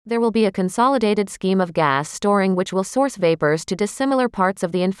There will be a consolidated scheme of gas storing which will source vapors to dissimilar parts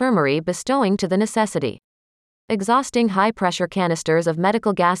of the infirmary, bestowing to the necessity. Exhausting high-pressure canisters of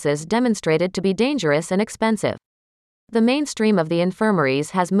medical gases demonstrated to be dangerous and expensive. The mainstream of the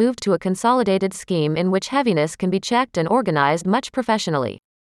infirmaries has moved to a consolidated scheme in which heaviness can be checked and organized much professionally.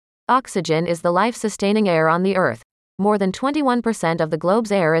 Oxygen is the life-sustaining air on the earth. More than 21% of the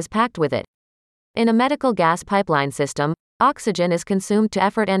globe's air is packed with it. In a medical gas pipeline system, oxygen is consumed to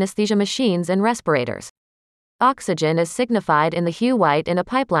effort anesthesia machines and respirators. Oxygen is signified in the hue white in a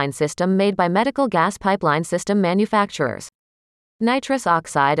pipeline system made by medical gas pipeline system manufacturers. Nitrous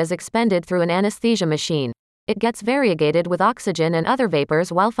oxide is expended through an anesthesia machine. It gets variegated with oxygen and other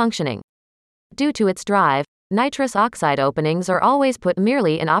vapors while functioning. Due to its drive, nitrous oxide openings are always put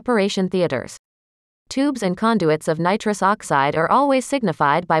merely in operation theaters. Tubes and conduits of nitrous oxide are always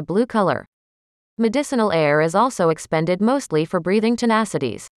signified by blue color. Medicinal air is also expended mostly for breathing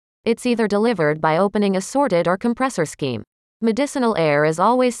tenacities. It's either delivered by opening a sorted or compressor scheme. Medicinal air is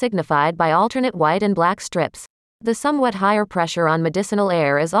always signified by alternate white and black strips. The somewhat higher pressure on medicinal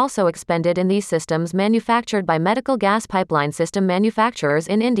air is also expended in these systems manufactured by medical gas pipeline system manufacturers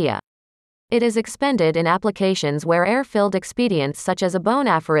in India. It is expended in applications where air-filled expedients such as a bone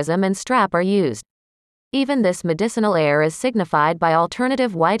aphorism and strap are used. Even this medicinal air is signified by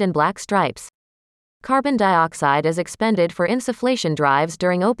alternative white and black stripes. Carbon dioxide is expended for insufflation drives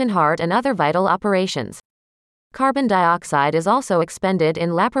during open heart and other vital operations. Carbon dioxide is also expended in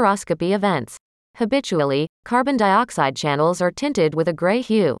laparoscopy events. Habitually, carbon dioxide channels are tinted with a gray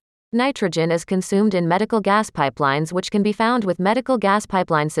hue. Nitrogen is consumed in medical gas pipelines, which can be found with medical gas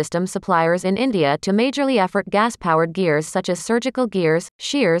pipeline system suppliers in India to majorly effort gas-powered gears such as surgical gears,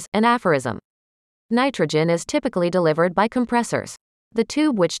 shears, and aphorism. Nitrogen is typically delivered by compressors. The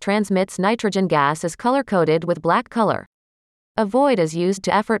tube which transmits nitrogen gas is color-coded with black color. A void is used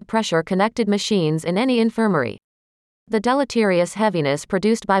to effort pressure-connected machines in any infirmary. The deleterious heaviness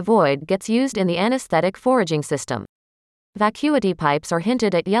produced by void gets used in the anesthetic foraging system. Vacuity pipes are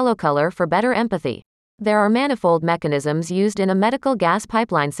hinted at yellow color for better empathy. There are manifold mechanisms used in a medical gas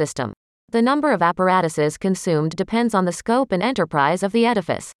pipeline system. The number of apparatuses consumed depends on the scope and enterprise of the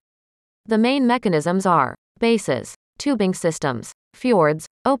edifice. The main mechanisms are bases, tubing systems, fjords,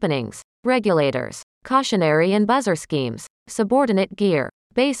 openings, regulators, cautionary and buzzer schemes, subordinate gear.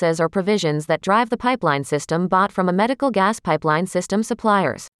 Bases are provisions that drive the pipeline system bought from a medical gas pipeline system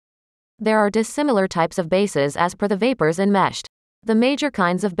suppliers. There are dissimilar types of bases as per the vapors enmeshed. The major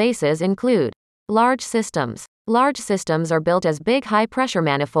kinds of bases include large systems. Large systems are built as big high-pressure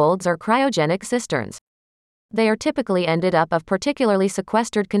manifolds or cryogenic cisterns. They are typically ended up of particularly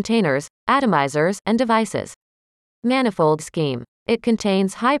sequestered containers, atomizers, and devices. Manifold scheme. It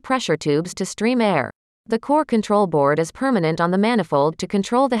contains high-pressure tubes to stream air. The core control board is permanent on the manifold to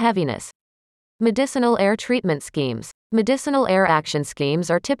control the heaviness. Medicinal air treatment schemes. Medicinal air action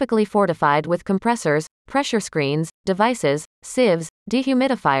schemes are typically fortified with compressors, pressure screens, devices, sieves,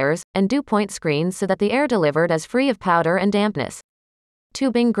 dehumidifiers, and dew point screens so that the air delivered is free of powder and dampness.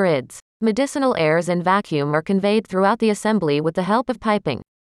 Tubing grids. Medicinal airs in vacuum are conveyed throughout the assembly with the help of piping.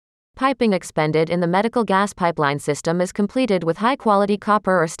 Piping expended in the medical gas pipeline system is completed with high-quality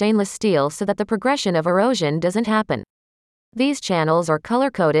copper or stainless steel so that the progression of erosion doesn't happen. These channels are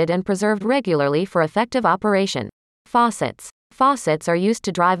color-coded and preserved regularly for effective operation. Faucets. Faucets are used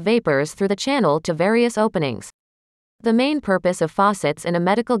to drive vapors through the channel to various openings. The main purpose of faucets in a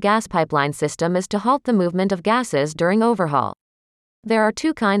medical gas pipeline system is to halt the movement of gases during overhaul. There are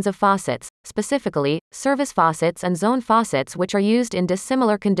two kinds of faucets, specifically, service faucets and zone faucets, which are used in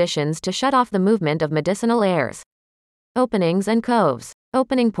dissimilar conditions to shut off the movement of medicinal airs. Openings and coves.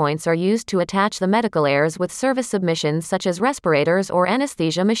 Opening points are used to attach the medical airs with service submissions such as respirators or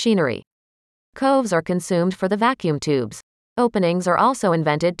anesthesia machinery. Coves are consumed for the vacuum tubes. Openings are also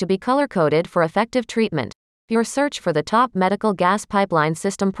invented to be color-coded for effective treatment. Your search for the top medical gas pipeline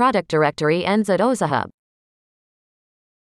system product directory ends at OzaHub.